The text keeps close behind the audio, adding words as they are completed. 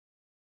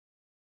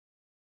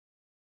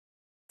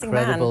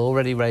Incredible,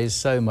 already raised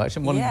so much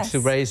and wanted to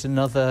raise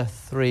another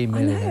 3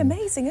 million. I know,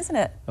 amazing, isn't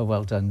it? Oh,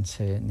 well done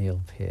to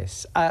Neil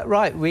Pearce.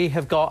 Right, we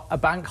have got a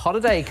bank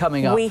holiday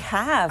coming up. We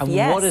have, and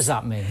yes. what does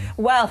that mean?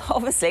 Well,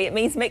 obviously it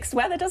means mixed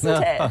weather,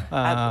 doesn't it?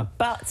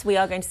 But we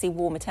are going to see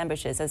warmer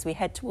temperatures as we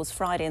head towards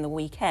Friday and the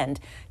weekend.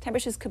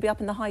 Temperatures could be up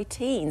in the high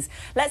teens.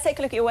 Let's take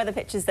a look at your weather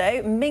pictures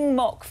though. Ming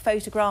Mok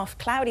photographed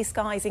cloudy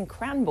skies in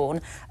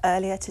Cranbourne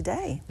earlier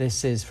today.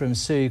 This is from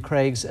Sue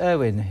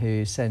Craigs-Irwin,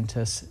 who sent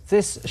us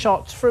this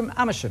shot from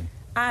Amersham.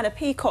 And a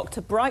peacock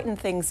to brighten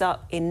things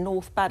up in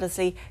North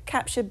Baddesley,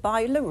 captured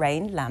by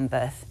Lorraine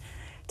Lambeth.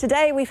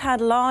 Today we've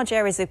had large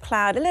areas of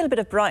cloud, a little bit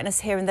of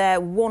brightness here and there,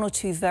 one or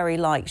two very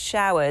light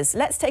showers.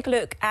 Let's take a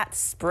look at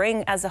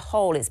spring as a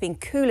whole. It's been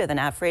cooler than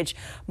average,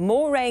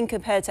 more rain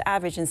compared to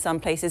average in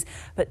some places,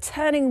 but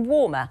turning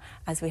warmer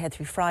as we head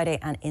through Friday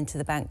and into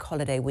the bank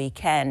holiday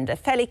weekend. A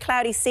fairly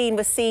cloudy scene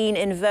was seen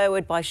in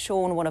Verwood by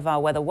Sean, one of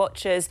our weather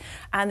watchers,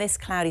 and this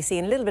cloudy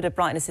scene, a little bit of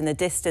brightness in the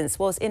distance,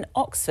 was in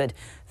Oxford,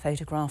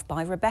 photographed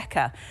by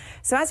Rebecca.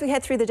 So as we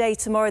head through the day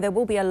tomorrow, there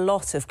will be a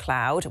lot of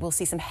cloud. We'll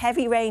see some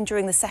heavy rain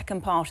during the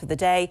second part of the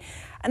day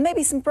and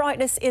maybe some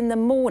brightness in the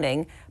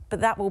morning, but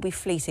that will be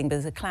fleeting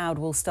because the cloud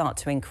will start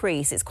to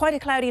increase. It's quite a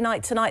cloudy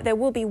night tonight. There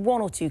will be one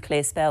or two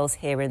clear spells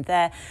here and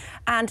there,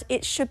 and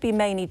it should be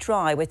mainly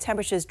dry with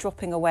temperatures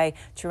dropping away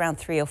to around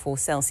 3 or 4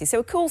 Celsius. So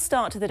a cool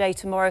start to the day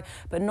tomorrow,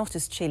 but not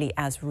as chilly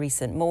as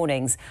recent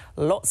mornings.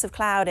 Lots of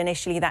cloud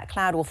initially. That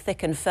cloud will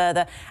thicken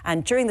further,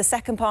 and during the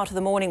second part of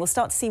the morning, we'll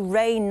start to see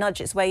rain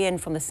nudge its way in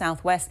from the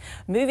southwest,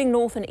 moving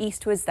north and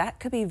eastwards. That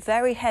could be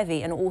very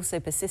heavy and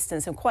also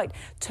persistent. Some quite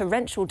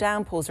torrential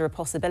downpours are a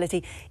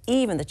possibility,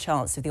 even the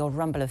chance of the odd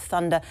rumble of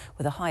thunder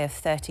with a high of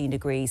 13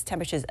 degrees.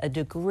 Temperatures a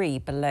degree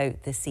below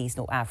the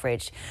seasonal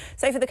average.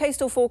 So for the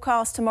coastal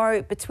forecast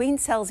tomorrow, between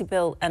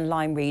Selseybill and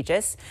Lyme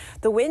Regis,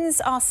 the winds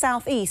are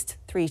southeast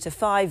 3 to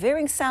 5,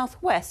 veering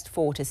southwest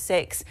 4 to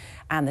 6,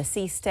 and the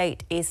sea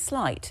state is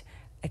slight,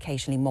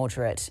 occasionally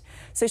moderate.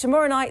 So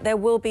tomorrow night there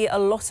will be a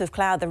lot of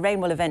cloud. The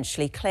rain will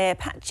eventually clear.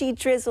 Patchy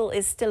drizzle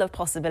is still a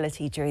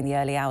possibility during the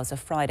early hours of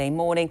Friday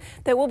morning.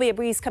 There will be a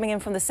breeze coming in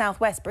from the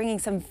southwest, bringing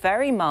some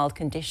very mild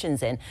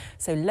conditions in.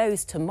 So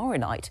lows tomorrow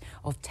night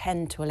of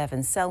 10 to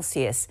 11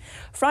 Celsius.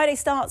 Friday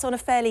starts on a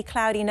fairly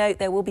cloudy note.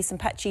 There will be some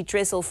patchy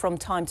drizzle from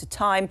time to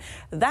time.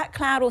 That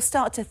cloud will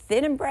start to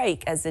thin and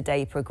break as the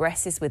day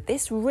progresses, with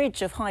this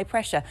ridge of high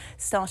pressure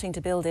starting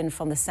to build in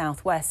from the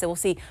southwest. So we'll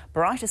see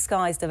brighter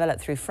skies develop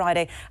through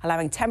Friday,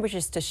 allowing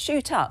temperatures to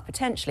shoot up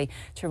potentially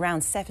to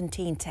around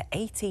 17 to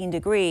 18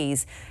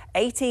 degrees.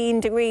 18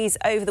 degrees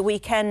over the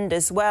weekend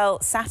as well.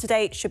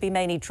 Saturday should be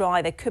mainly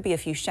dry. There could be a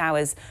few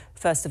showers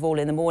first of all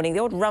in the morning. The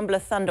odd rumble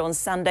of thunder on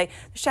Sunday.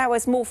 The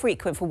showers more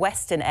frequent for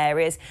western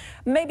areas.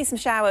 Maybe some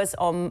showers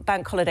on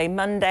Bank Holiday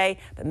Monday,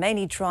 but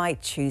mainly dry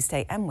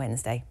Tuesday and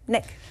Wednesday.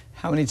 Nick?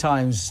 How many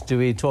times do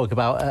we talk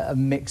about a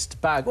mixed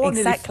bag? Oh,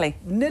 exactly.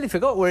 Nearly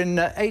forgot we're in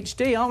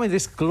HD, aren't we?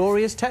 This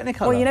glorious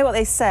Technicolor. Well, you know what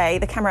they say,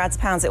 the camera adds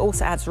pounds, it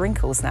also adds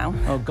wrinkles now.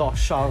 Oh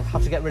gosh, I'll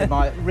have to get rid of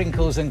my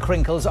wrinkles and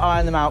crinkles,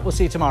 iron them out. We'll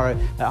see you tomorrow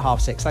at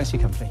 6:30. Thanks for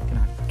your company. Good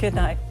night. Good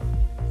night.